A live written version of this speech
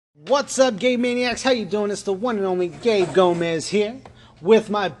What's up, Gabe Maniacs? How you doing? It's the one and only Gabe Gomez here with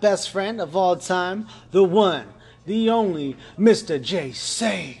my best friend of all time, the one, the only, Mr. J.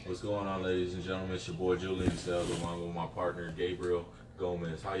 Say. What's going on, ladies and gentlemen? It's your boy Julian Sells along with my partner Gabriel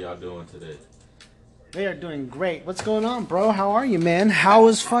Gomez. How y'all doing today? They are doing great. What's going on, bro? How are you, man? How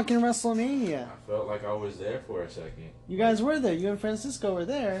was fucking WrestleMania? I felt like I was there for a second. You guys were there. You and Francisco were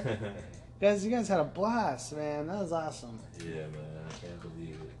there. You guys had a blast, man. That was awesome. Yeah, man. I can't believe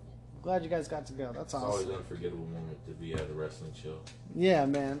it. Glad you guys got to go. That's awesome. It's always an unforgettable moment to be at a wrestling show. Yeah,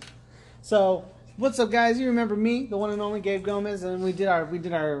 man. So, what's up, guys? You remember me, the one and only Gabe Gomez, and we did our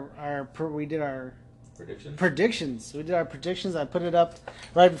predictions. We did our predictions. I put it up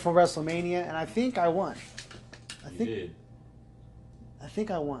right before WrestleMania, and I think I won. I think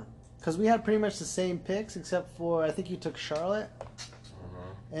I won because we had pretty much the same picks, except for I think you took Charlotte,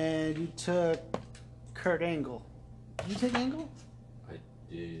 and you took Kurt Angle. Did you take Angle? I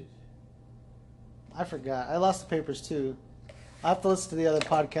did. I forgot. I lost the papers too. I have to listen to the other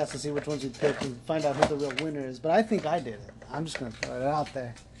podcasts to see which ones we picked and find out who the real winner is. But I think I did it. I'm just gonna throw it out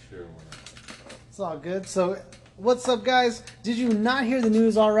there. Sure. It's all good. So, what's up, guys? Did you not hear the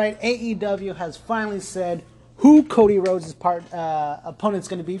news? All right, AEW has finally said who Cody Rhodes' opponent's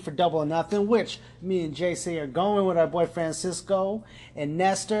going to be for Double or Nothing, which me and JC are going with our boy Francisco and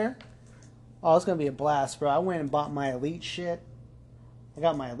Nestor. Oh, it's going to be a blast, bro. I went and bought my Elite shit. I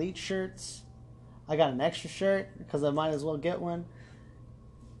got my Elite shirts. I got an extra shirt because I might as well get one.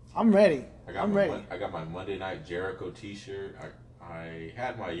 I'm ready. I'm ready. I got my Monday Night Jericho t-shirt. I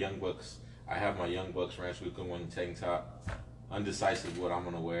had my Young Bucks. I have my Young Bucks Ranch Weekend one tank top. Undecisive what I'm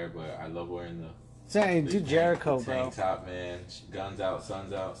going to wear, but I love wearing the Jericho, the tank top, man. Guns out,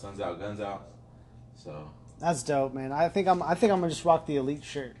 suns out, suns out, guns out. So that's dope, man. I think I'm gonna just rock the Elite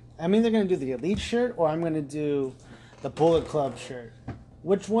shirt. I'm either gonna do the Elite shirt or I'm gonna do the Bullet Club shirt.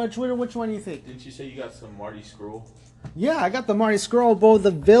 Which one do you think? Didn't you say you got some Marty Scurll? Yeah, I got the Marty Scurll, bro,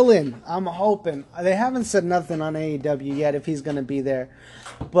 the villain. I'm hoping. They haven't said nothing on AEW yet if he's gonna be there,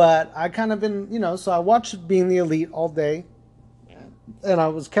 but I kind of been, so I watched Being the Elite all day, and I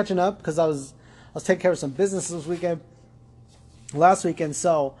was catching up because I was taking care of some business last weekend,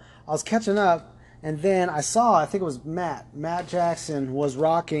 so I was catching up, and then I think it was Matt Jackson was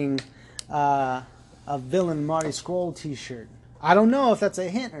rocking a villain Marty Scurll t-shirt. I don't know if that's a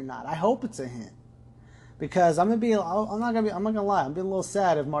hint or not. I hope it's a hint. Because I'm not gonna lie, I'm being a little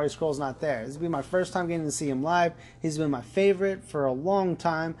sad if Marty Scurll's not there. This will be my first time getting to see him live. He's been my favorite for a long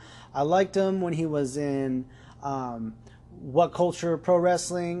time. I liked him when he was in What Culture Pro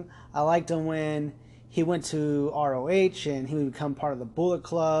Wrestling. I liked him when he went to ROH and he would become part of the Bullet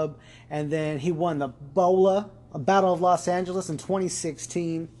Club. And then he won the BOLA, a Battle of Los Angeles in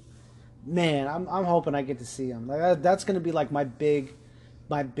 2016. Man, I'm hoping I get to see him. That's gonna be like my big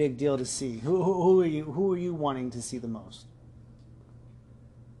deal to see. Who are you wanting to see the most?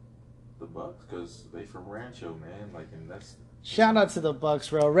 The Bucks, because they from Rancho, man. And that's shout out to the Bucks,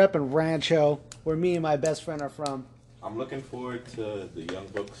 bro. Repping Rancho, where me and my best friend are from. I'm looking forward to the Young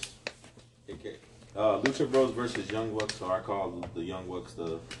Bucks. Lucha Bros versus Young Bucks. So I call the Young Bucks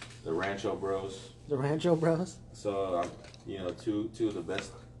the Rancho Bros. The Rancho Bros. So two of the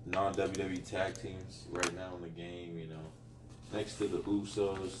best non-WWE tag teams right now in the game. Next to the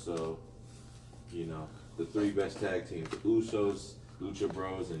Usos. So the three best tag teams: the Usos, Lucha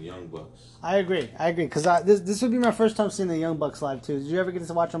Bros, and Young Bucks. I agree. Because this would be my first time seeing the Young Bucks live too. Did you ever get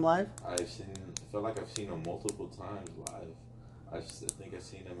to watch them live? I feel like I've seen them multiple times live. I think I've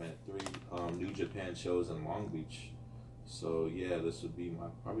seen them at 3 New Japan shows in Long Beach. So yeah, this would be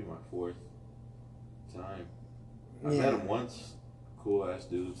probably my 4th time. I met them once. Cool ass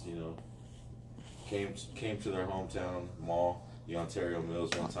dudes, Came to their hometown mall, the Ontario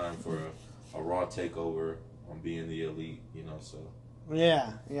Mills, one time for a Raw takeover on Being the Elite. So.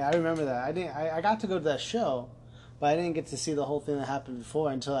 Yeah, I remember that. I got to go to that show, but I didn't get to see the whole thing that happened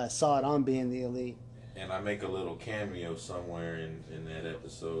before until I saw it on Being the Elite. And I make a little cameo somewhere in that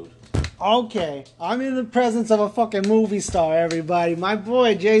episode. Okay, I'm in the presence of a fucking movie star, everybody. My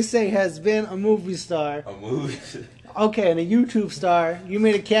boy J-Say has been a movie star. A movie? Okay, and a YouTube star. You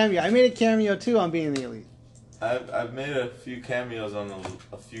made a cameo. I made a cameo too on Being the Elite. I've made a few cameos on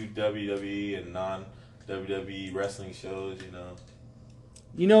a few WWE and non-WWE wrestling shows,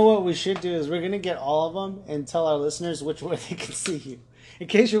 You know what we should do is we're going to get all of them and tell our listeners which way they can see you. In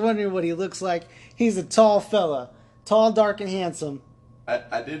case you're wondering what he looks like, he's a tall fella. Tall, dark, and handsome.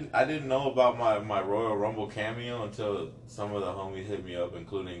 I didn't know about my Royal Rumble cameo until some of the homies hit me up,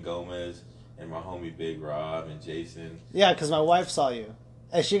 including Gomez and my homie Big Rob and Jason. Yeah, because my wife saw you.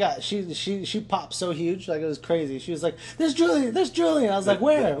 And she popped so huge, like it was crazy. She was like, "There's Julian, there's Julian." I was like,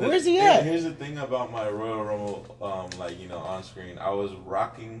 "Where? Where's he at?" Here's the thing about my Royal Rumble, like on screen, I was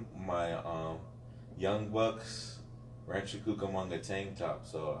rocking my Young Bucks Rancho Cucamonga tank top.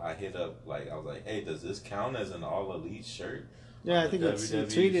 So I hit up I was like, "Hey, does this count as an All Elite shirt?" Yeah, I think you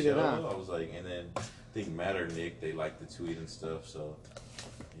tweeted it out. I was like, and then I think Matt or Nick, they like the tweet and stuff. So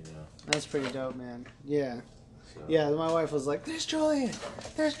that's pretty dope, man. Yeah. So. Yeah, my wife was like, "There's Julian,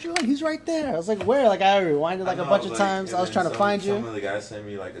 he's right there." I was like, "Where?" Like I rewinded a bunch of times. I was trying to find you. Some of the guys sent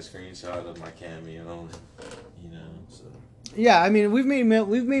me a screenshot of my cameo, So. Yeah, I mean we've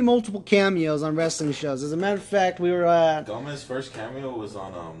made multiple cameos on wrestling shows. As a matter of fact, we were at Gomez's first cameo was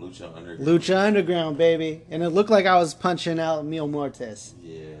on Lucha Underground. Lucha Underground, baby, and it looked like I was punching out Mil Muertes.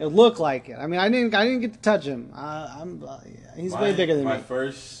 Yeah, it looked like it. I mean, I didn't get to touch him. He's way bigger than me. My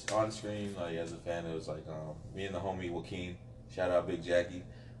first on screen, as a fan, it was me and the homie Joaquin. Shout out Big Jackie.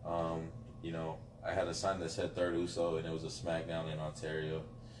 I had a sign that said Third Uso, and it was a SmackDown in Ontario.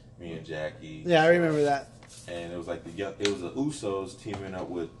 Me and Jackie. Yeah, I remember that. And it was the Usos teaming up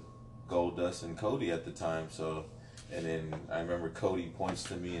with Goldust and Cody at the time. So, and then I remember Cody points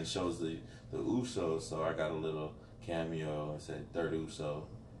to me and shows the Usos. So I got a little cameo and said Third Uso.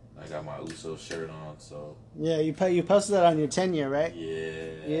 I got my Uso shirt on. So yeah, you posted that on your 10-year, right?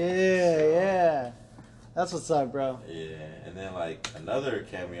 Yeah. Yeah. That's what's up, bro. Yeah, and then another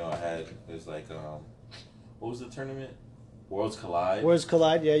cameo I had was what was the tournament? Worlds Collide. Worlds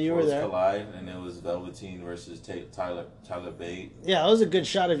Collide, yeah, you were there. Worlds Collide, and it was Velveteen versus Tyler Bate. Yeah, it was a good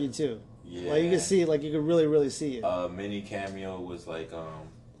shot of you too. Yeah, you could see, you could really see it. Mini cameo was the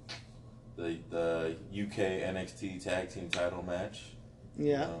UK NXT Tag Team Title match.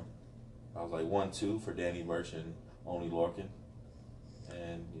 Yeah. I was 1-2 for Danny Burch and Only Lorcan,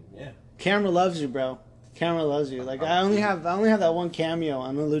 and yeah. Camera loves you, bro. Camera loves you. I only have that one cameo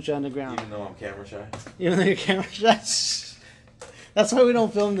on the Lucha Underground. Even though I'm camera shy. Even though you're camera shy. That's why we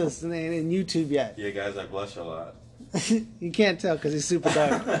don't film this in YouTube yet. Yeah, guys, I blush a lot. You can't tell because he's super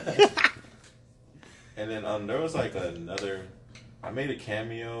dark. And then there was another. I made a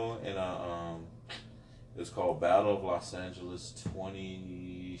cameo in a. It was called Battle of Los Angeles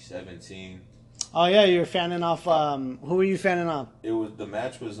 2017. Oh yeah, you were fanning off. Who were you fanning off? The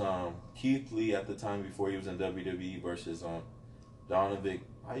match was Keith Lee at the time before he was in WWE versus Donovan.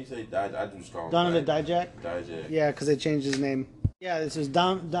 How you say? I just call him Donovan Dijak. Dijak. Yeah, because they changed his name. Yeah, this was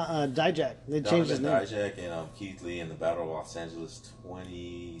Dijak. They changed his name. Dijak and Keith Lee in the Battle of Los Angeles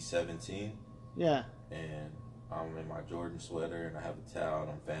 2017. Yeah. And I'm in my Jordan sweater and I have a towel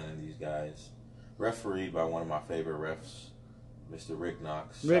and I'm fanning these guys. Refereed by one of my favorite refs, Mr. Rick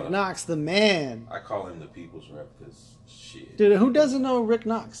Knox. Rick Knox, the man. I call him the people's rep because shit. Dude, who doesn't know Rick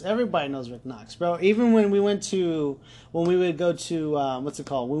Knox? Everybody knows Rick Knox, bro. Even when we would go to what's it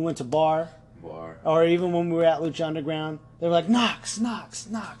called? We went to bar. Or even when we were at Lucha Underground, they were like Knox.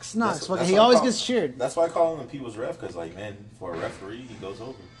 He always gets cheered. That's why I call him the people's ref because, for a referee, he goes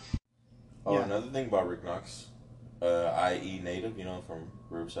over. Oh, yeah. Another thing about Rick Knox, IE native, from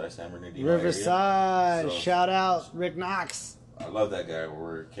Riverside, San Bernardino. Riverside, so, shout out Rick Knox. I love that guy.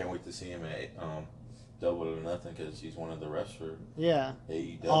 Can't wait to see him at Double or Nothing because he's one of the refs for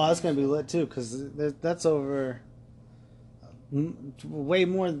AEW. Oh, that's gonna be lit too because that's over. Way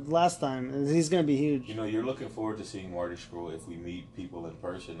more last time. He's going to be huge. You're looking forward to seeing Marty Scurll. If we meet people in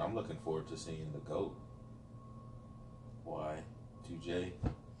person, I'm looking forward to seeing the GOAT. Y2J.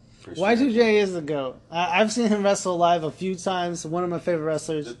 Y2J is the GOAT. I've seen him wrestle live a few times. One of my favorite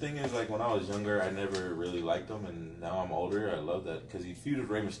wrestlers. The thing is, when I was younger, I never really liked him, and now I'm older, I love that because he feuded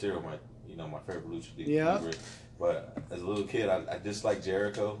Rey Mysterio, my favorite lucha league. Yeah. But as a little kid, I disliked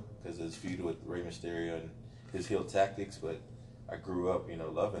Jericho because of his feud with Rey Mysterio and his heel tactics, but I grew up,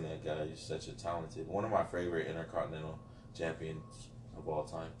 loving that guy. He's such a talented, one of my favorite Intercontinental champions of all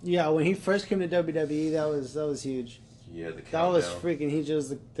time. Yeah, when he first came to WWE, that was huge. Yeah, that was freaking. He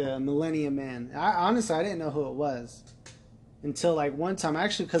was the Millennium Man. Honestly, I didn't know who it was until one time.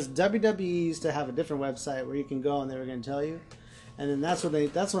 Actually, because WWE used to have a different website where you can go and they were going to tell you, and then that's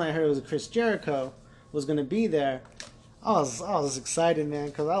when I heard it was Chris Jericho was going to be there. I was excited, man,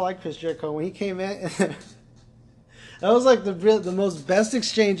 because I like Chris Jericho when he came in. That was the most best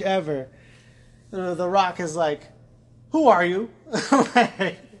exchange ever. The Rock is like, "Who are you?"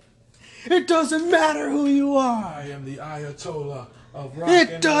 It doesn't matter who you are. I am the Ayatollah of rock.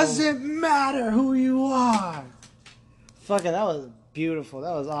 It doesn't matter who you are. Fucking, that was beautiful.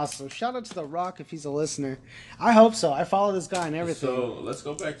 That was awesome. Shout out to The Rock if he's a listener. I hope so. I follow this guy and everything. So let's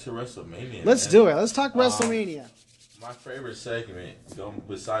go back to WrestleMania. Let's do it. Let's talk WrestleMania. My favorite segment,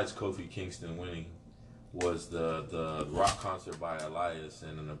 besides Kofi Kingston winning, was the rock concert by Elias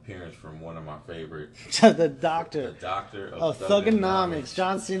and an appearance from one of my favorite, the the Doctor Doctor of of Thugonomics.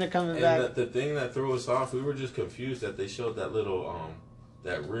 John Cena coming And back. the thing that threw us off, we were just confused that they showed that little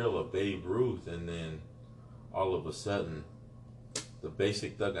that reel of Babe Ruth, and then all of a sudden, the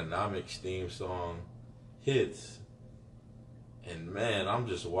Basic Thugonomics theme song hits, and man, I'm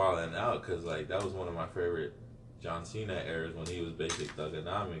just wilding out because like that was one of my favorite John Cena eras when he was Basic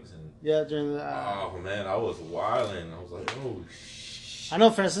Thugonomics, and Yeah, during the. oh man, I was wilding. I was like, oh, I know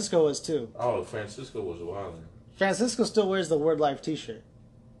Francisco was too. oh, Francisco was wilding. Francisco still wears the Word Life T-shirt,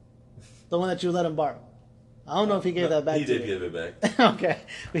 the one that you let him borrow. I don't know if he gave that back He to did you. give it back. Okay,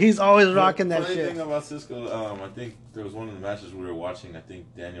 but he's always rocking that Funny shit. thing about Cisco, I think there was one of the matches we were watching. I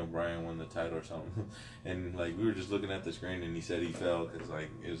think Daniel Bryan won the title or something, and like we were just looking at the screen, and he said he fell because like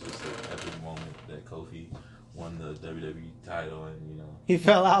it was just an epic moment that Kofi won the WWE title, and you know, He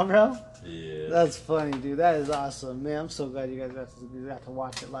fell out, bro. yeah, That's funny, dude. That is awesome, man. I'm so glad you guys got to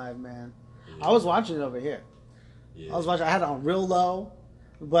watch it live, man. yeah, I was watching it over here. yeah. I was watching. I had it on real low,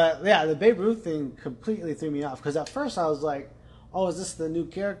 but yeah, the Babe Ruth thing completely threw me off because at first I was like, "Oh, is this the new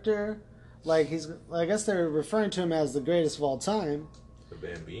character?" Like I guess they're referring to him as the greatest of all time. the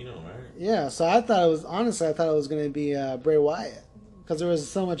Bambino, right? Yeah, so I thought it was going to be Bray Wyatt because there was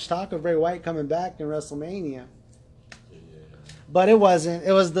so much talk of Bray Wyatt coming back in WrestleMania. Yeah. But it wasn't.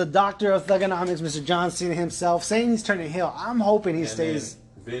 It was the Doctor of Thugonomics, Mr. John Cena himself, saying he's turning heel. I'm hoping he And stays.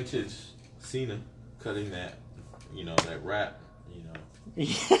 then vintage Cena cutting that, you know, that rap, you know,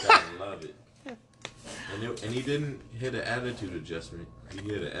 Yeah. gotta love it. And he didn't hit an attitude adjustment. He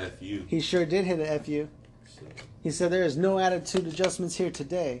hit an FU. He sure did hit an FU. So, He said there is no attitude adjustments here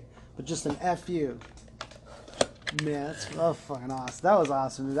today, but just an FU. Man, that's fucking awesome. That was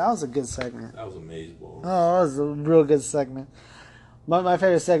awesome, dude. That was a good segment. that was amazing, boy. Oh, that was a real good segment. My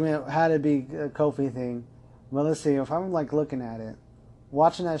favorite segment had to be a Kofi thing. But let's see, if I'm like looking at it,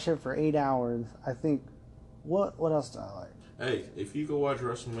 watching that shit for 8 hours, I think, what else do I like? Hey, if you go watch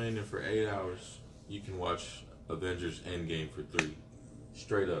WrestleMania for 8 hours, you can watch Avengers Endgame for 3.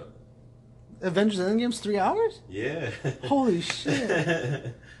 Straight up. Avengers Endgame's 3 hours? Yeah. Holy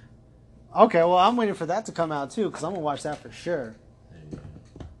shit. Okay, well, I'm waiting for that to come out too, because I'm going to watch that for sure.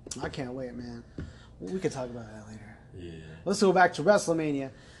 I can't wait, man. We could talk about that later. Yeah. Let's go back to WrestleMania.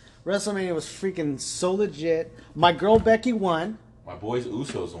 WrestleMania was freaking so legit. My girl Becky won. My boys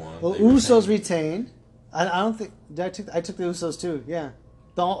Usos won. Well, They Usos retained. retained. I don't think I took the Usos too. Yeah.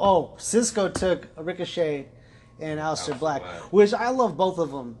 Cisco took Ricochet and Aleister Aleister Black, Black. which I love both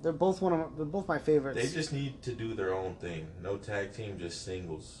of them. They're both my favorites. They just need to do their own thing. No tag team, just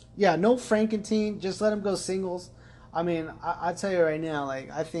singles. Yeah, no Frankenstein. Just let them go singles. I mean, I tell you right now, like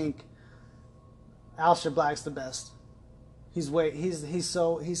I think Aleister Black's the best. He's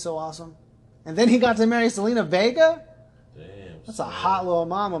so awesome. And then he got to marry Selena Vega. Damn. That's a son. hot little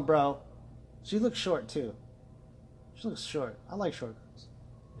mama, bro. She looks short too. She looks short. I like short girls.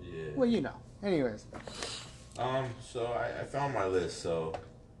 Yeah. Well, you know. Anyways, So I found my list. So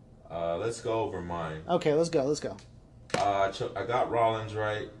let's go over mine. okay, let's go. I got Rollins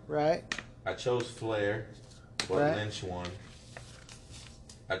right. Right? I chose Flair, but Right. Lynch won.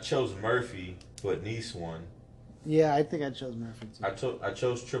 I chose Murphy, but Nice won. Yeah, I think I chose Murphy too. I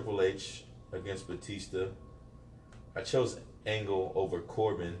chose Triple H against Batista. I chose Angle over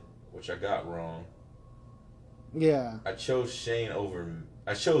Corbin, which I got wrong. Yeah, I chose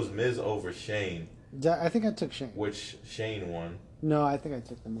Miz over Shane, I think I took Shane. which Shane won. No, I think I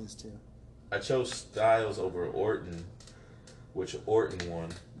took the Miz too. I chose Styles over Orton, which Orton won.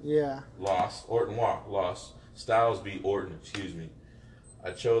 Yeah, Lost. Orton lost. Styles beat Orton, excuse me.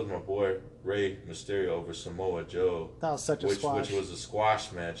 I chose my boy Rey Mysterio over Samoa Joe, that was such a squash. which was a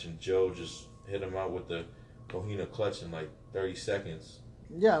squash match, and Joe just hit him out with the Cohina clutch in like 30 seconds.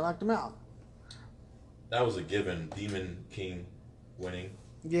 Yeah, I knocked him out. That was a given. Demon King winning.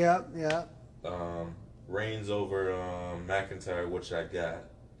 Yeah. Reigns over McIntyre, which I got.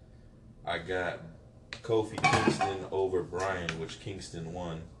 I got Kofi Kingston over Bryan, which Kingston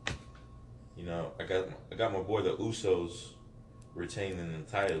won. You know, I got my boy the Usos retaining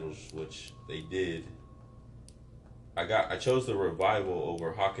the titles, which they did. I chose the Revival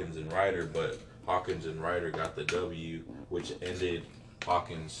over Hawkins and Ryder, but Hawkins and Ryder got the W, which ended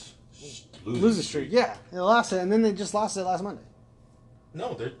Hawkins' Losing streak. Yeah, they lost it, and then they just lost it last Monday.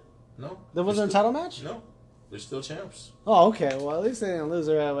 No. There wasn't a title match. No, they're still champs. Oh, okay. Well, at least they didn't lose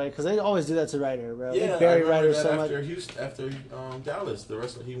the right way because they always do that to Ryder, bro. Yeah, they bury I remember Ryder that so much. after Dallas,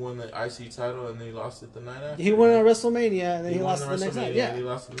 he won the IC title and then he lost it the night after. He won at WrestleMania, and then he won lost it the next night. WrestleMania Yeah. and he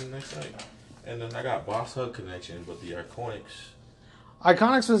lost it the next night. And then I got Boss Hug Connection, but the Iconics.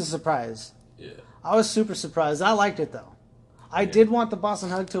 Iconics was a surprise. Yeah. I was super surprised. I liked it though. I did want the Boston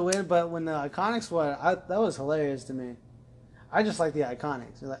Hug to win, but when the Iconics won, that was hilarious to me. I just like the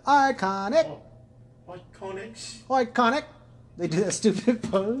Iconics. They're like, iconic! Oh, Iconics. Iconic! They do that stupid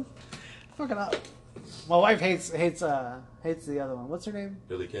pose. Fucking up. My wife hates the other one. What's her name?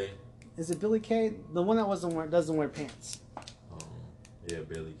 Billy Kay. Is it Billy Kay? The one that doesn't wear pants. Yeah,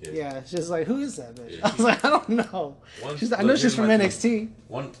 Billy Kay. Yeah, she's like, who is that bitch? Yeah, I was like, I don't know. I know she's from NXT.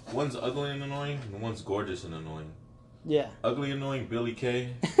 One's ugly and annoying, and one's gorgeous and annoying. Yeah. Ugly, annoying, Billy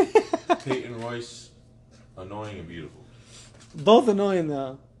Kay. Peyton Royce, annoying and beautiful. Both annoying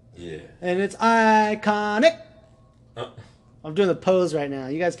though. Yeah. And it's iconic. Uh, I'm doing the pose right now.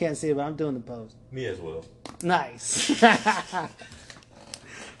 You guys can't see it, but I'm doing the pose. Me as well. Nice. That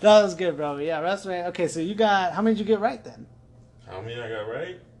was good, bro. Yeah, WrestleMania. Okay, so you got, how many did you get right then? How many I got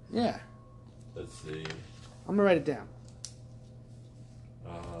right? Yeah. Let's see. I'm gonna write it down.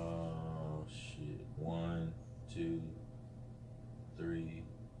 Oh shit. 1, 2, 3,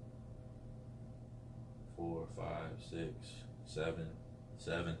 4, 5, 6, 7.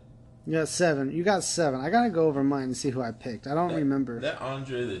 7. You got 7. You got 7. I gotta go over mine and see who I picked. I don't remember. That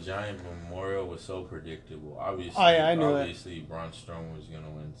Andre the Giant Memorial was so predictable. Obviously, oh yeah, I knew obviously Braun Strowman was gonna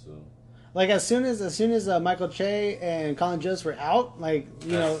win too. Like as soon as Michael Che and Colin Jost were out, like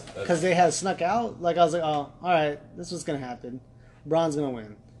because they had snuck out, like I was like, oh, all right, this was gonna happen. Braun's gonna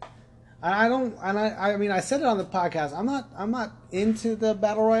win. I mean, I said it on the podcast. I'm not into the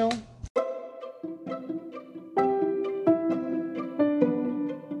battle royal.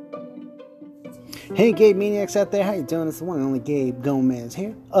 Hey, Gabe Maniacs out there, how you doing? It's the one and only Gabe Gomez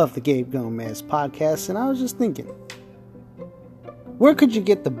here of the Gabe Gomez Podcast, and I was just thinking, where could you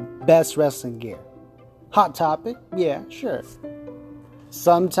get the best wrestling gear? Hot Topic? Yeah, sure.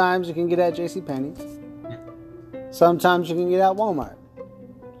 Sometimes you can get at JCPenney's. Sometimes you can get at Walmart.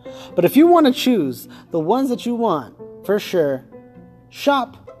 But if you want to choose the ones that you want, for sure,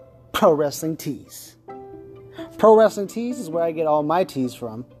 shop Pro Wrestling Tees. Pro Wrestling Tees is where I get all my tees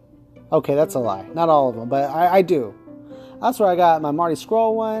from. Okay, that's a lie. Not all of them, but I do. That's where I got my Marty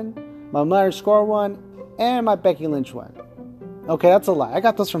Scurll one, my Marty Scurll one, and my Becky Lynch one. Okay, that's a lie. I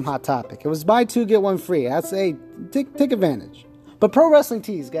got those from Hot Topic. It was buy 2, get 1 free. That's take advantage. But Pro Wrestling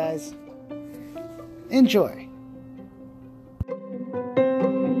Tees, guys. Enjoy.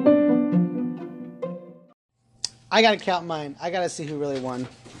 I gotta count mine. I gotta see who really won.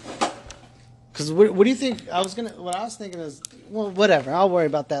 Because what do you think? What I was thinking is, well, whatever. I'll worry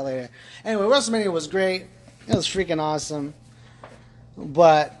about that later. Anyway, WrestleMania was great. It was freaking awesome.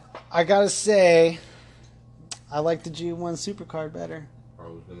 But I gotta say, I like the G1 Supercard better. I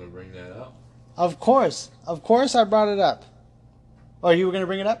was gonna bring that up. Of course, I brought it up. Oh, you were gonna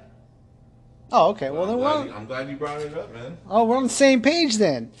bring it up? Oh, okay. Well, then I'm glad you brought it up, man. Oh, we're on the same page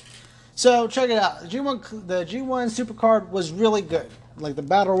then. So check it out. The G1 Supercard was really good. Like the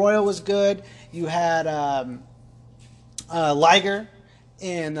Battle Royal was good. You had Liger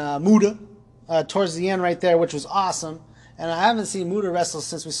and Muda towards the end right there, which was awesome. And I haven't seen Muda wrestle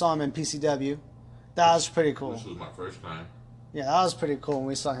since we saw him in PCW. That was pretty cool. This was my first time. Yeah, that was pretty cool when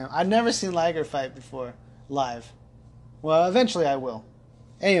we saw him. I'd never seen Liger fight before live. Well, eventually I will.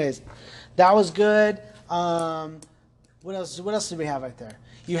 Anyways, that was good. What else did we have right there?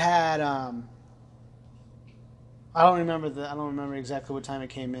 You had I don't remember exactly what time it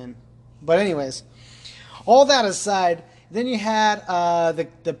came in. But anyways, all that aside, then you had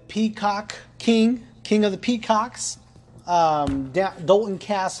the Peacock King of the Peacocks, Dalton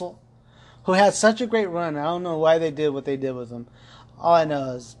Castle, who had such a great run. I don't know why they did what they did with him. All I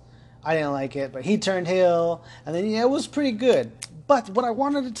know is I didn't like it, but he turned heel, and then it was pretty good. But what I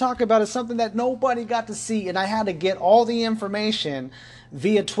wanted to talk about is something that nobody got to see, and I had to get all the information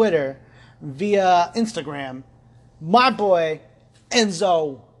via Twitter, via Instagram. My boy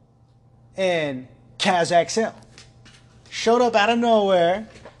Enzo and Kaz XL showed up out of nowhere,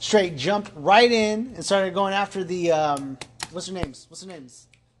 straight jumped right in and started going after the what's their names?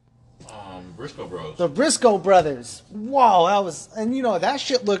 Briscoe Bros. The Briscoe brothers. Wow, that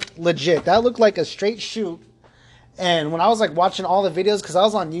shit looked legit. That looked like a straight shoot. And when I was like watching all the videos, because I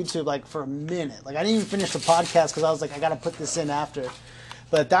was on YouTube like for a minute, like I didn't even finish the podcast because I was like, I gotta put this in after.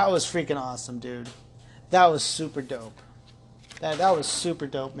 But that was freaking awesome, dude. That was super dope. That was super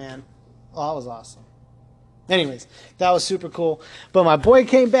dope, man. Oh, that was awesome. Anyways, that was super cool. But my boy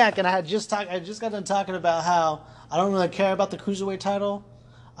came back, and I just got done talking about how I don't really care about the Cruiserweight title.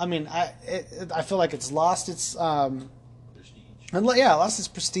 I mean, I feel like it's lost its Prestige. and lost its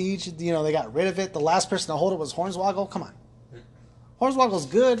prestige. They got rid of it. The last person to hold it was Hornswoggle. Come on. Hornswoggle's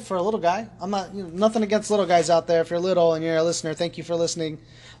good for a little guy. I'm not nothing against little guys out there. If you're little and you're a listener, thank you for listening.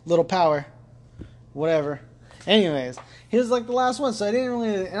 Little power. whatever. Anyways, he was like the last one, so I didn't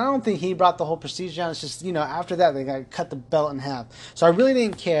really, and I don't think he brought the whole prestige down. It's just, after that they got to cut the belt in half. So I really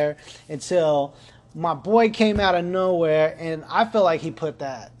didn't care until my boy came out of nowhere, and I feel like he put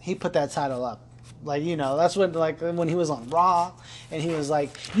that title up. Like, that's when he was on Raw, and he was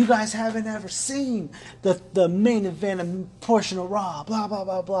like, "You guys haven't ever seen the main event portion of Raw, blah blah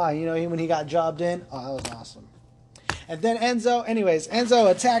blah blah." When he got jobbed in, oh, that was awesome. And then Enzo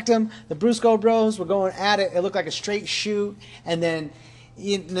attacked him. The Briscoe Bros were going at it. It looked like a straight shoot. And then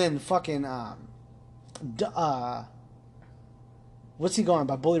fucking what's he going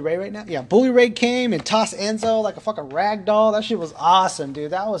by? Bully Ray right now? Yeah, Bully Ray came and tossed Enzo like a fucking rag doll. That shit was awesome,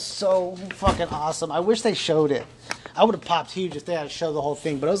 dude. That was so fucking awesome. I wish they showed it. I would have popped huge if they had to show the whole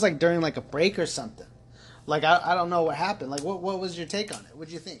thing. But it was like during like a break or something. Like I don't know what happened. Like what was your take on it?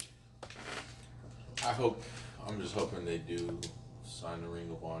 What'd you think? I'm just hoping they do sign the Ring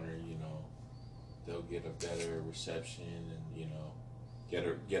of Honor. They'll get a better reception and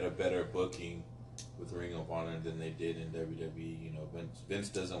get a better booking with Ring of Honor than they did in WWE. Vince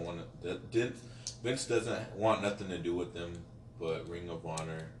doesn't want nothing to do with them, but Ring of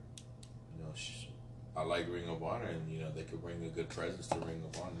Honor. I like Ring of Honor, and they could bring a good presence to Ring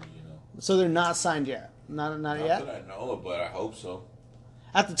of Honor. So they're not signed yet. Not yet. Not that I know of, but I hope so.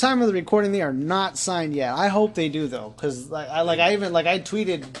 At the time of the recording, they are not signed yet. I hope they do though, because I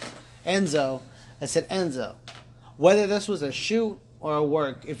tweeted Enzo. I said, Enzo, whether this was a shoot or a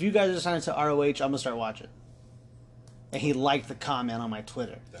work, if you guys are signed to ROH, I'm gonna start watching. And he liked the comment on my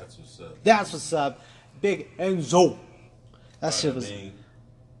Twitter. That's what's up. That's what's up, Big Enzo. That shit was bing.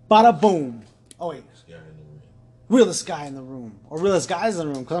 Bada boom. Oh wait, Guy in the ring. realest guy in the room, or realest guys in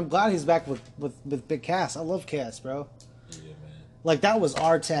the room, because I'm glad he's back with Big Cass. I love Cass, bro. Yeah, man. Like, that was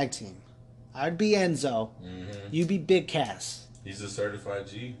our tag team. I'd be Enzo. Mm-hmm. You be Big Cass. He's a certified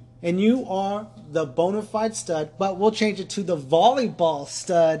G. And you are the bona fide stud, but we'll change it to the volleyball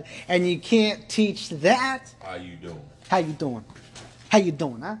stud, and you can't teach that. How you doing? How you doing? How you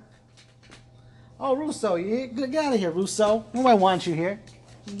doing, huh? Oh, Russo, get out of here, Russo. Nobody wants you here.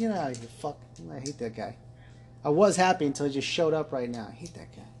 Get out of here, fuck. I hate that guy. I was happy until he just showed up right now. I hate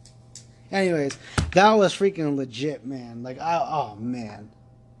that guy. Anyways, that was freaking legit, man. Like, oh man,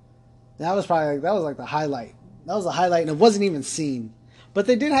 that was like the highlight. That was the highlight, and it wasn't even seen. But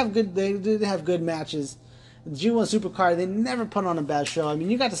they did have good matches. The G1 Supercard, they never put on a bad show. I mean,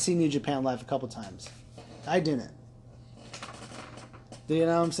 you got to see New Japan live a couple times. I didn't. Do you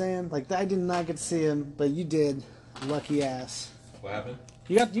know what I'm saying? Like, I did not get to see him, but you did. Lucky ass. What happened?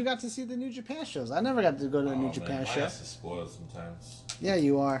 You got to see the New Japan shows. I never got to go to the New Japan show. My ass is spoiled sometimes. Yeah,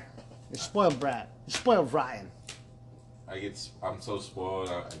 you are. You're spoiled brat. You're spoiled Ryan. I'm so spoiled.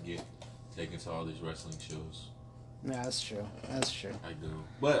 I get taken to all these wrestling shows. Yeah, that's true. That's true. I do.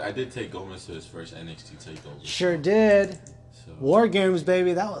 But I did take Gomez to his first NXT takeover. Sure did. So. War Games,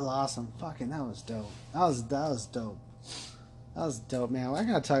 baby. That was awesome. Fucking, that was dope. That was dope. That was dope, man. I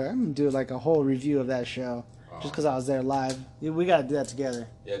gotta tell you, I'm gonna do like a whole review of that show. Just because I was there live. We gotta do that together.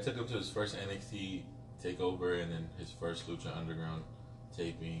 Yeah, I took him to his first NXT takeover and then his first Lucha Underground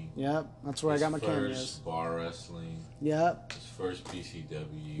taping. Yep, that's where I got my cameras. His first bar wrestling. Yep. His first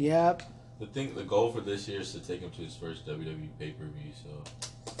PCW. Yep. The goal for this year is to take him to his first WWE pay-per-view, so.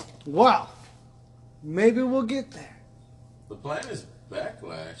 Wow. Maybe we'll get there. The plan is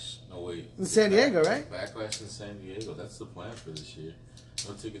Backlash. No, wait. In San Diego, right? Backlash in San Diego. That's the plan for this year.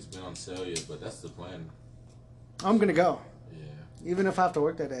 No tickets been on sale yet, but that's the plan. I'm going to go. Yeah. Even if I have to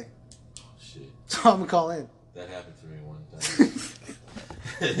work that day. Oh, shit. So I'm going to call in. That happened to me one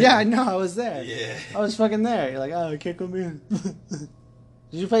time. Yeah, I know. I was there. Yeah. I was fucking there. You're like, oh, I can't come in.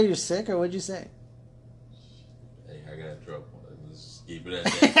 Did you say you're sick, or what'd you say? Hey, I got drunk. Let's just keep it at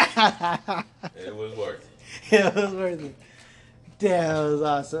that. It was worth it. Yeah, it was worth it. Damn, it was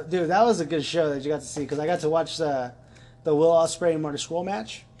awesome. Dude, that was a good show that you got to see, because I got to watch the Will Ospreay and Marty Scurll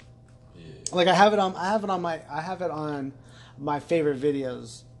match. Yeah. Like, I have it on my favorite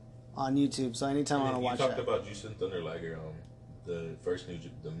videos on YouTube, so anytime I want to watch You talked that. about Jushin Thunder Liger on the first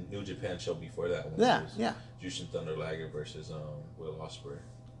the New Japan show before that one. Yeah, yeah. Jushin Thunder Liger versus Will Ospreay.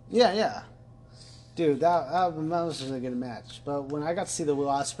 Yeah. Dude, that was a good match. But when I got to see the Will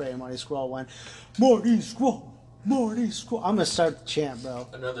Ospreay and Marty Scurll one, Marty Scurll. I'm gonna start the chant, bro.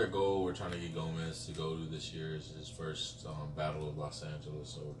 Another goal we're trying to get Gomez to go to this year is his first Battle of Los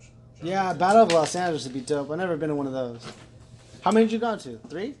Angeles. So yeah, Battle of Los Angeles would be dope. I've never been to one of those. How many did you go to?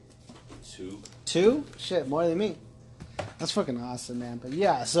 3? 2. 2? Shit, more than me. That's fucking awesome, man. But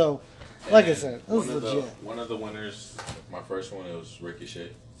yeah, so like I said, it was legit. One of the winners, my first one, it was Ricochet.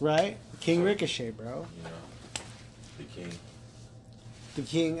 Right? King Ricochet, bro. You know, the king. The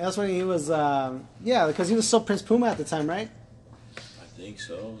King. That's when he was. Yeah, because he was still Prince Puma at the time, right? I think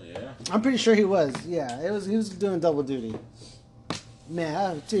so. Yeah. I'm pretty sure he was. Yeah, it was. He was doing double duty.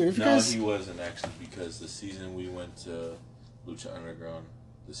 Man, dude, if you No, guys. he wasn't actually, because the season we went to Lucha Underground,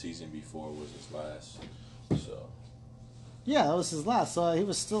 the season before was his last. So Yeah, that was his last. So he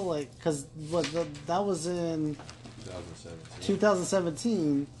was still like, because that was in 2017.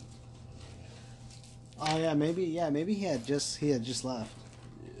 2017. Oh yeah, maybe he had just left.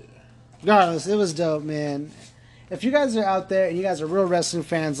 Yeah. Regardless, it was dope, man. If you guys are out there and you guys are real wrestling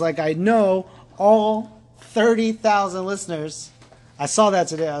fans, like I know all 30,000 listeners. I saw that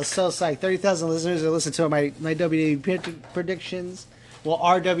today. I was so psyched. 30,000 listeners that listen to my WWE predictions. Well,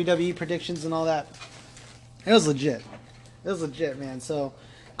 our WWE predictions and all that. It was legit. It was legit, man. So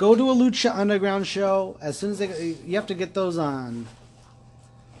go to a Lucha Underground show. As soon as you have to get those on.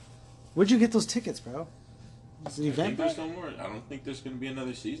 Where'd you get those tickets, bro? Is it I think event? there's no more. I don't think there's going to be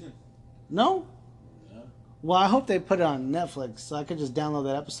another season. No? No. Well, I hope they put it on Netflix so I could just download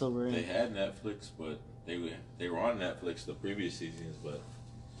that episode we're in. They had Netflix, but they were on Netflix the previous seasons, but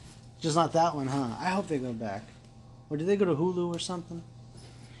Just not that one, huh? I hope they go back. Or did they go to Hulu or something?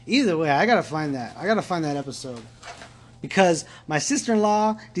 Either way, I gotta find that. I gotta find that episode. Because my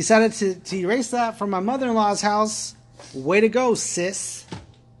sister-in-law decided to erase that from my mother-in-law's house. Way to go, sis.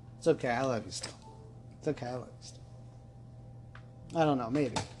 It's okay, I love you still. It's okay, I love you still. I don't know,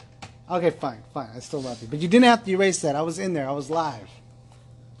 maybe. Okay, fine, I still love you. But you didn't have to erase that. I was in there, I was live.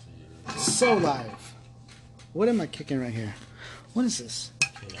 So live. What am I kicking right here? What is this?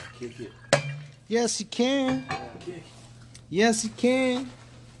 can I kick it? Yes, you can. Can I kick it? Yes, you can.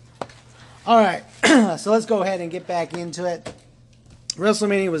 All right, so let's go ahead and get back into it.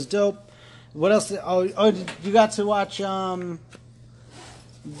 WrestleMania was dope. What else? You got to watch the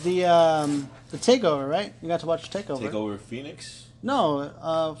Takeover, right? You got to watch Takeover. Takeover Phoenix?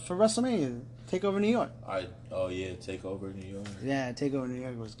 No, for WrestleMania, Takeover New York. Takeover New York. Yeah, Takeover New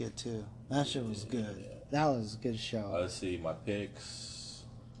York was good too. That shit was good. Yeah. That was a good show. Let's see, my picks.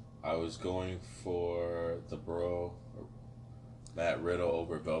 I was going for the Bro, Matt Riddle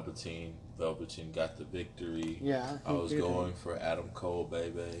over Velveteen. Velveteen got the victory. Yeah, I was going for Adam Cole,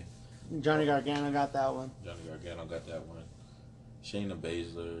 baby. Johnny Gargano got that one. Johnny Gargano got that one. Shayna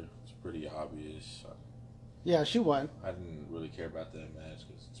Baszler, it's pretty obvious. Yeah, she won. I didn't really care about that match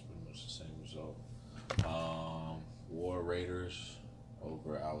because it's pretty much the same result. War Raiders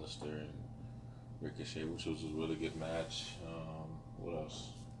over Alistair and Ricochet, which was a really good match. What else?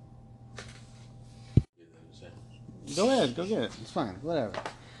 Go ahead, go get it. It's fine, whatever.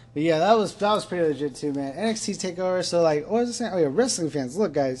 But yeah, that was pretty legit too, man. NXT Takeover. So like, what was I saying? Oh yeah, wrestling fans.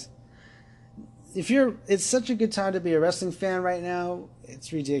 Look, guys, it's such a good time to be a wrestling fan right now.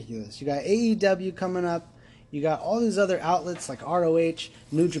 It's ridiculous. You got AEW coming up. You got all these other outlets like ROH,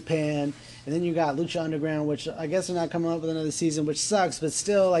 New Japan, and then you got Lucha Underground, which I guess they're not coming up with another season, which sucks. But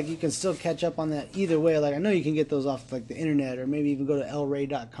still, like, you can still catch up on that either way. Like, I know you can get those off like the internet, or maybe even go to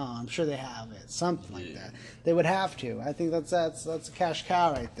elray.com. I'm sure they have it, something like that. They would have to. I think that's a cash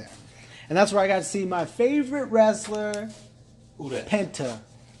cow right there, and that's where I got to see my favorite wrestler, Who that? Penta,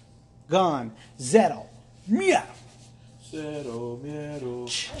 Gone, Zero, Mia. Zero Miedo.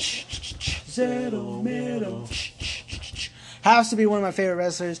 Zero Miedo. Has to be one of my favorite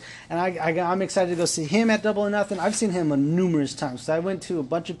wrestlers, and I'm excited to go see him at Double or Nothing. I've seen him numerous times. So I went to a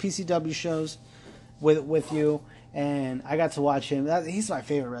bunch of PCW shows with you, and I got to watch him. He's my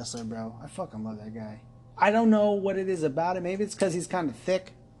favorite wrestler, bro. I fucking love that guy. I don't know what it is about it. Maybe it's because he's kind of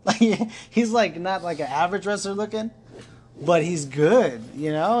thick. Like he's like not like an average wrestler looking, but he's good.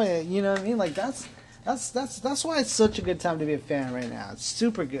 You know what I mean? Like that's why it's such a good time to be a fan right now. It's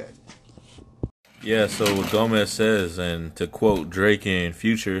super good. Yeah, so what Gomez says, and to quote Drake in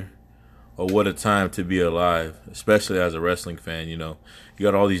Future, "Oh, what a time to be alive," especially as a wrestling fan. You know, you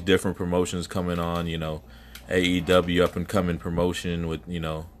got all these different promotions coming on. You know, AEW, up and coming promotion with, you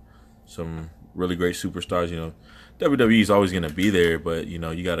know, some really great superstars. You know, WWE is always going to be there, but, you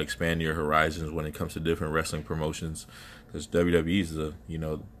know, you got to expand your horizons when it comes to different wrestling promotions, because WWE is the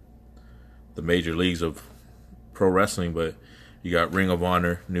major leagues of pro wrestling. But you got Ring of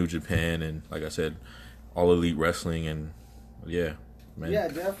Honor, New Japan, and like I said, All Elite Wrestling, and yeah, man. Yeah,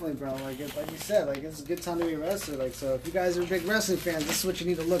 definitely, bro. Like you said, like it's a good time to be a wrestler. Like, so if you guys are big wrestling fans, this is what you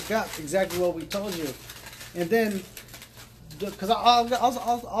need to look up. Exactly what we told you, and then because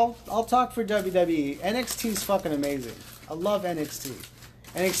I'll talk for WWE. NXT is fucking amazing. I love NXT.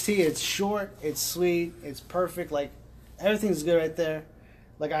 NXT, it's short, it's sweet, it's perfect. Like everything's good right there.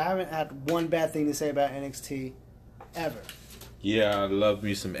 Like I haven't had one bad thing to say about NXT ever. Yeah, I love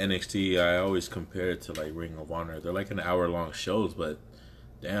me some NXT. I always compare it to like Ring of Honor. They're like an hour-long shows, but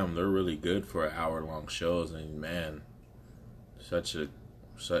damn, they're really good for hour-long shows. And man, such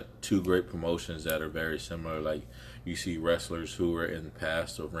two great promotions that are very similar. Like you see wrestlers who were in the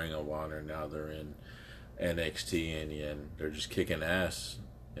past of Ring of Honor, now they're in NXT, and they're just kicking ass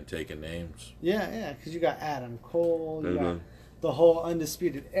and taking names. Yeah, because you got Adam Cole, you got the whole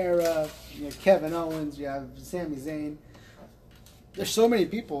Undisputed Era, you have Kevin Owens, you have Sami Zayn. There's so many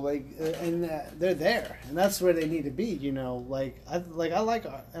people, and they're there, and that's where they need to be. You know, like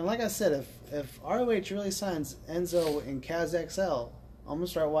I said, if ROH really signs Enzo and Kaz XL, I'm gonna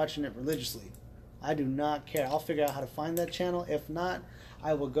start watching it religiously. I do not care. I'll figure out how to find that channel. If not,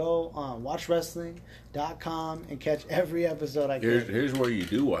 I will go on WatchWrestling.com and catch every episode I can. Here's where you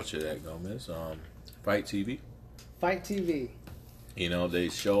do watch it at, Gomez. Fight TV. Fight TV. You know, they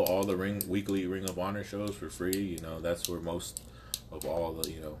show all the weekly Ring of Honor shows for free. You know, that's where most of all the,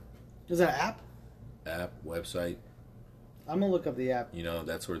 Is that an app? App, website. I'm going to look up the app. You know,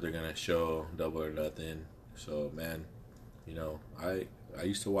 that's where they're going to show Double or Nothing. So, man, I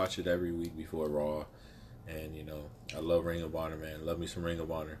used to watch it every week before Raw. And, I love Ring of Honor, man. Love me some Ring of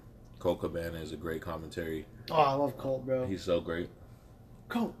Honor. Colt Cabana is a great commentary. Oh, I love Colt, bro. He's so great.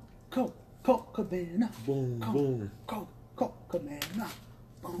 Colt Cabana. Boom, boom. Colt Cabana.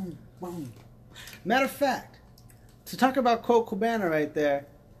 Boom, boom. Matter of fact, to talk about Colt Cabana right there,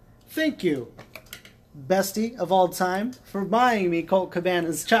 thank you, bestie of all time, for buying me Colt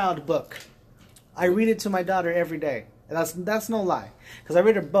Cabana's child book. I read it to my daughter every day. And that's no lie, because I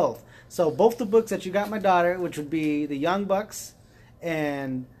read her both. So both the books that you got my daughter, which would be the Young Bucks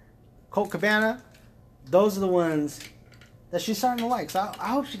and Colt Cabana, those are the ones that she's starting to like. So I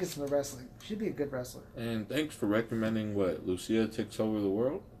hope she gets into wrestling. She'd be a good wrestler. And thanks for recommending Lucia Takes Over the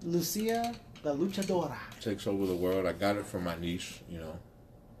World? Lucia, the Luchadora. Takes Over the World. I got it from my niece,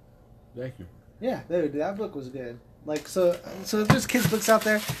 Thank you. Yeah, dude, that book was good. Like, so if there's kids' books out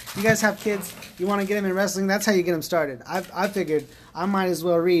there, you guys have kids, you want to get them in wrestling, that's how you get them started. I figured I might as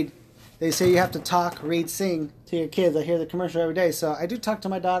well read. They say you have to talk, read, sing to your kids. I hear the commercial every day. So I do talk to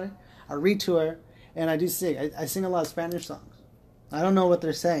my daughter, I read to her, and I do sing. I sing a lot of Spanish songs. I don't know what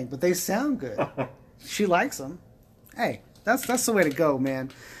they're saying, but they sound good. She likes them. Hey, that's the way to go, man.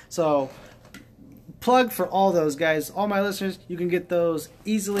 So, plug for all those guys, all my listeners. You can get those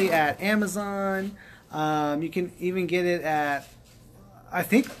easily at Amazon. You can even get it at, I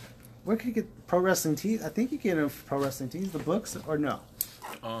think, where can you get Pro Wrestling Tees? I think you can get it from Pro Wrestling Tees, the books, or no?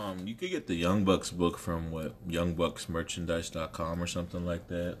 You could get the Young Bucks book from YoungBucksMerchandise.com or something like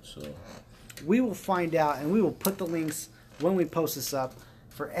that. So we will find out, and we will put the links when we post this up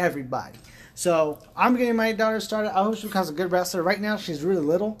for everybody. So I'm getting my daughter started. I hope she becomes a good wrestler. Right now, she's really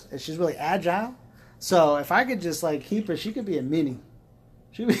little and she's really agile. So if I could just keep her, she could be a mini.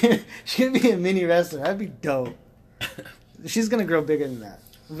 She could be a mini wrestler. That'd be dope. She's gonna grow bigger than that,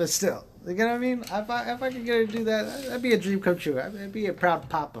 but still, you know what I mean? If I could get her to do that, that'd be a dream come true. I'd be a proud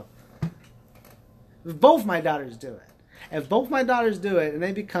papa. If both my daughters do it, and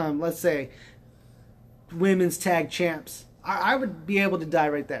they become, let's say, women's tag champs, I would be able to die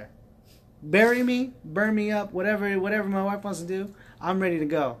right there. Bury me, burn me up, whatever my wife wants to do, I'm ready to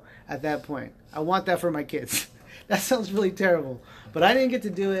go at that point. I want that for my kids. That sounds really terrible, but I didn't get to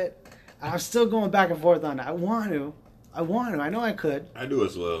do it. I'm still going back and forth on it. I want to. I know I could. I do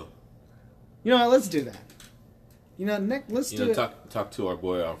as well. You know what? Let's do that. Nick, let's do it. Talk to our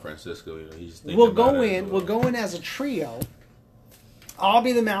boy Francisco. He's thinking We'll about go it in. as well. We'll go in as a trio. I'll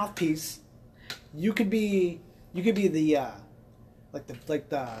be the mouthpiece. You could be the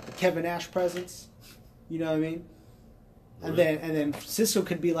the Kevin Nash presence. You know what I mean? And then Cisco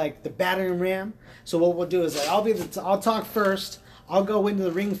could be like the battering ram. So what we'll do is I'll talk first. I'll go into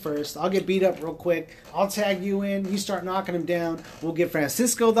the ring first. I'll get beat up real quick. I'll tag you in. You start knocking him down. We'll give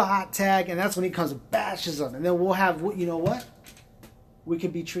Francisco the hot tag, and that's when he comes and bashes him. And then we'll have, you know what? We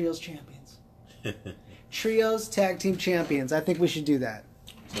could be Trios champions. Trios tag team champions. I think we should do that.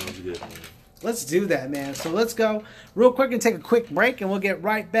 Sounds good, man. Let's do that, man. So let's go real quick and take a quick break, and we'll get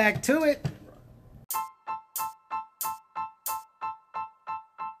right back to it.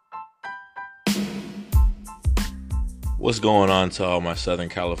 What's going on to all my Southern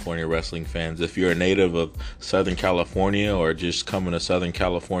California wrestling fans? If you're a native of Southern California or just coming to Southern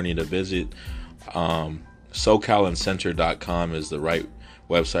California to visit, SoCalAndCenter.com is the right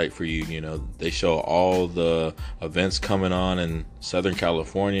website for you. They show all the events coming on in Southern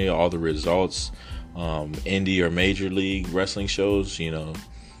California, all the results, indie or major league wrestling shows,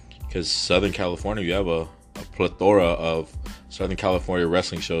 because Southern California, you have a plethora of Southern California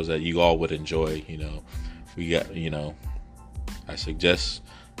wrestling shows that you all would enjoy. We got, I suggest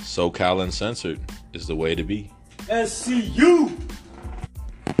SoCal Uncensored is the way to be. SCU!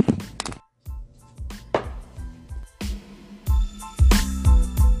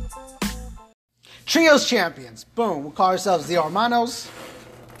 Trios champions. Boom. We'll call ourselves the Hermanos.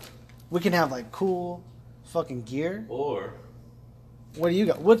 We can have like cool fucking gear. Or What do you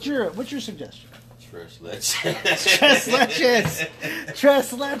got? What's your suggestion? Tres Leches. Tres Leches.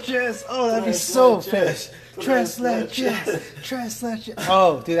 Tres Leches. Oh, that'd be so fit. Tres Leches. Tres Leches.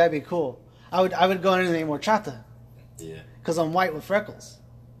 Oh, dude, that'd be cool. I would go into the horchata. Yeah. Because I'm white with freckles.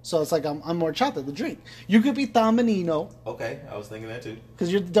 So it's like I'm horchata, the drink. You could be Tamanino. Okay, I was thinking that too. Because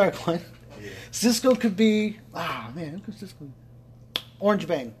you're the dark one. Yeah. Cisco could be... Ah, man, who could Cisco be? Orange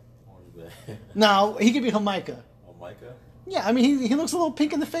Bang. Orange Bang. No, he could be Jamaica. Oh, Micah? Yeah, I mean, he looks a little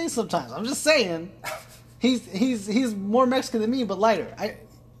pink in the face sometimes. I'm just saying. He's more Mexican than me, but lighter.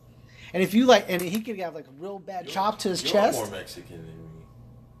 And if you like... And he could have like a real bad chop to his chest. You're more Mexican than me.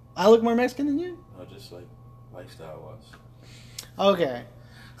 I look more Mexican than you? No, just like lifestyle-wise. Okay.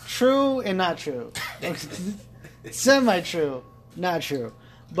 True and not true. Semi-true, not true.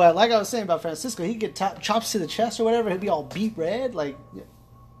 But like I was saying about Francisco, he could get chops to the chest or whatever. He'd be all beet red, like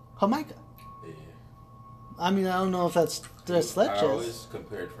Jamaica. Yeah. I mean, I don't know if that's Tres Leches. I always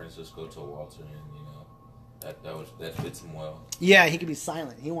compared Francisco to Walter, and that fits him well. Yeah, he could be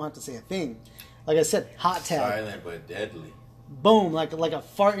silent. He won't have to say a thing. Like I said, hot tag. Silent but deadly. Boom, like a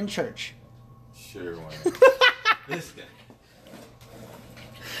fart in church. Sure, why This guy.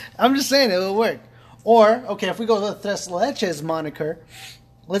 I'm just saying it will work. Or okay, if we go with the Tres Leches moniker,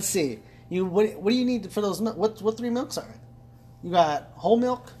 let's see. What do you need for those milk? What 3 milks are it? You got whole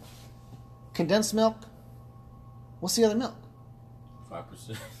milk, condensed milk. What's the other milk?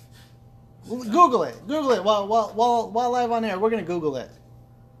 5%. Google it. Google it while live on air. We're gonna Google it.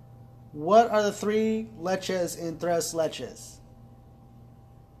 What are the 3 leches in Tres Leches?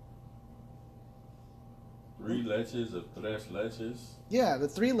 3 leches of Tres Leches? Yeah, the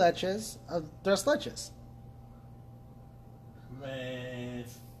 3 leches of Tres Leches. Man.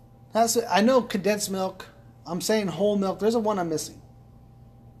 I know condensed milk. I'm saying whole milk. There's a one I'm missing.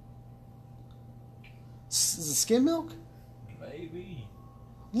 Is it skim milk? Maybe.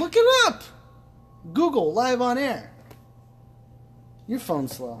 Look it up. Google live on air. Your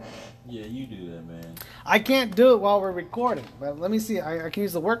phone's slow. Yeah, you do that, man. I can't do it while we're recording. But let me see. I can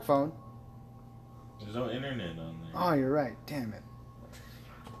use the work phone. There's no internet on there. Oh, you're right. Damn it.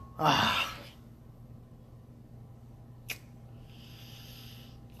 Ah.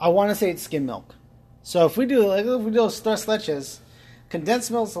 I want to say it's skim milk. So if we do Tres Leches,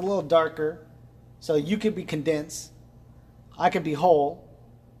 condensed milk's a little darker. So you could be condensed. I could be whole.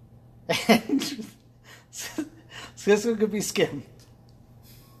 And Cisco could be skim.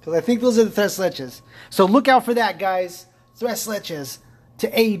 Because I think those are the Tres Leches. So look out for that, guys. Tres Leches to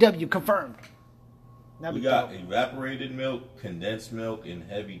AEW confirmed. We got evaporated milk, condensed milk, and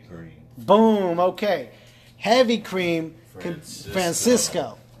heavy cream. Boom. Okay. Heavy cream,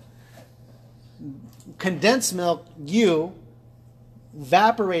 Francisco. Condensed milk, you.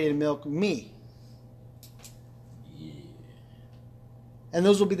 Evaporated milk, me. Yeah. And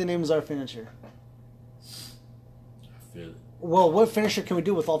those will be the names of our finisher. I feel it. Well, what finisher can we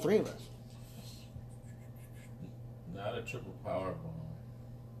do with all 3 of us? Not a triple power bomb.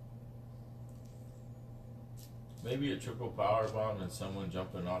 Maybe a triple power bomb and someone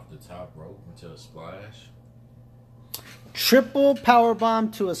jumping off the top rope into a splash. Triple power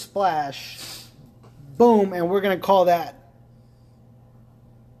bomb to a splash. Boom, and we're going to call that.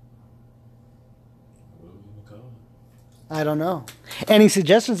 What are we going to call it? I don't know. Any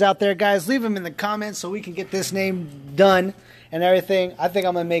suggestions out there, guys? Leave them in the comments so we can get this name done and everything. I think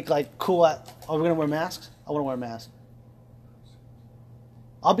I'm going to make like cool. Are we going to wear masks? I want to wear a mask.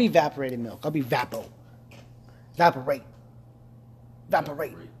 I'll be evaporated milk. I'll be Vapo. Evaporate.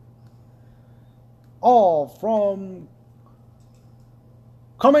 Evaporate. All from...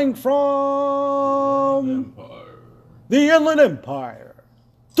 Coming from... Empire. The Inland Empire.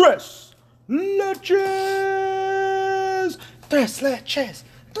 Tres Leches. Tres Leches.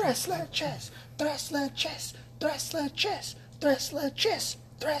 Tres Leches. Tres Leches. Tres Leches. Tres Leches.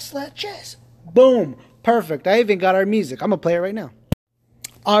 Tres Leches. Boom. Perfect. I even got our music. I'm going to play it right now.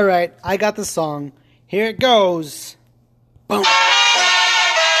 All right. I got the song. Here it goes. Boom.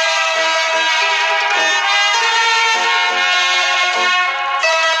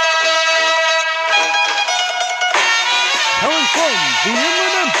 Coming from the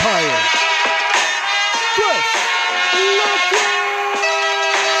Inland Empire. Tres Leches.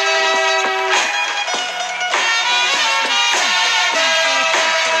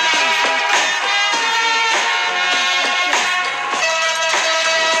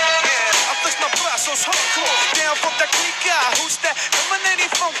 Down from the clica, who's that?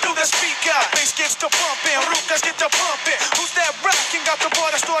 Emanating from through the speaker. Bass gets to bumping, Rucas get to bumping. Who's that rocking? Got the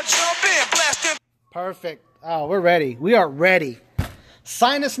water start jumping, blasting. Perfect. Oh, we're ready. We are ready.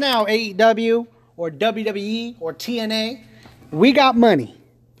 Sign us now, AEW or WWE or TNA. We got money.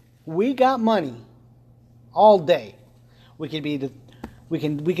 We got money all day. We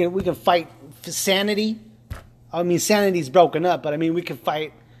can fight Sanity. I mean, Sanity's broken up, but I mean, we can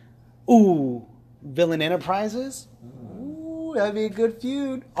fight. Villain Enterprises. Ooh, that'd be a good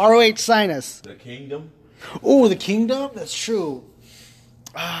feud. ROH, sign us. The Kingdom. Ooh, the Kingdom. That's true.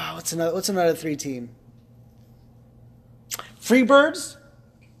 What's another 3 team? Freebirds.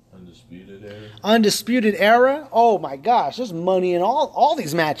 Undisputed Era. Oh my gosh, there's money in all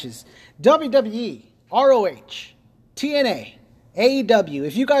these matches. WWE, ROH, TNA, AEW.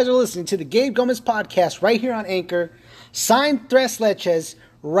 If you guys are listening to the Gabe Gomez podcast right here on Anchor, sign Tres Leches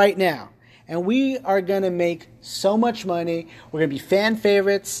right now. And we are going to make so much money. We're going to be fan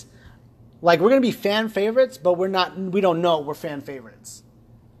favorites. Like, we're going to be fan favorites, but we don't know we're fan favorites.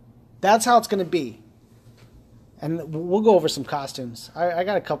 That's how it's going to be. And we'll go over some costumes. I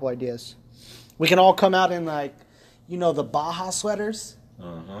got a couple ideas. We can all come out in, like, the Baja sweaters.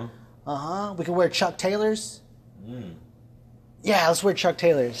 We can wear Chuck Taylors. Yeah, let's wear Chuck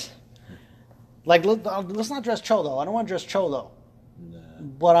Taylors. Like, let's not dress cholo. I don't want to dress cholo. Nah.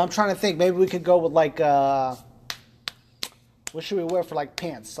 But I'm trying to think. Maybe we could go with, like, what should we wear for, like,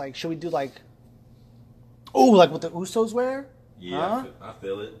 pants? Like, should we do, like what the Usos wear? Yeah, I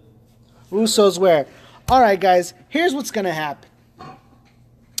feel it. Usos wear. All right, guys, here's what's going to happen.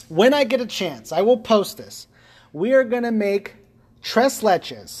 When I get a chance, I will post this. We are going to make Tres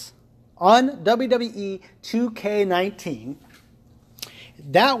Leches on WWE 2K19.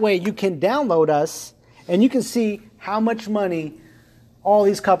 That way you can download us and you can see how much money all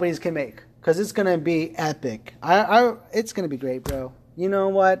these companies can make. Because it's going to be epic. It's going to be great, bro. You know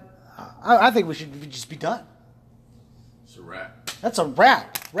what? I think we should just be done. It's a wrap. That's a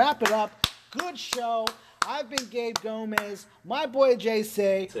wrap. Wrap it up. Good show. I've been Gabe Gomez. My boy Jay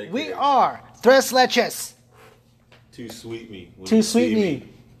Say. We are Tres Leches. Too sweet me.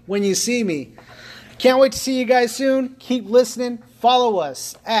 When you see me. Can't wait to see you guys soon. Keep listening. Follow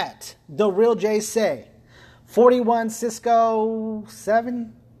us at The Real Jay Say. 41 Cisco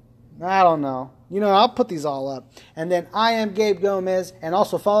 7. I don't know. I'll put these all up. And then I am Gabe Gomez. And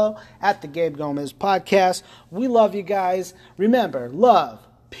also follow at the Gabe Gomez podcast. We love you guys. Remember, love,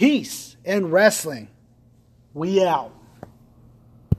 peace, and wrestling. We out.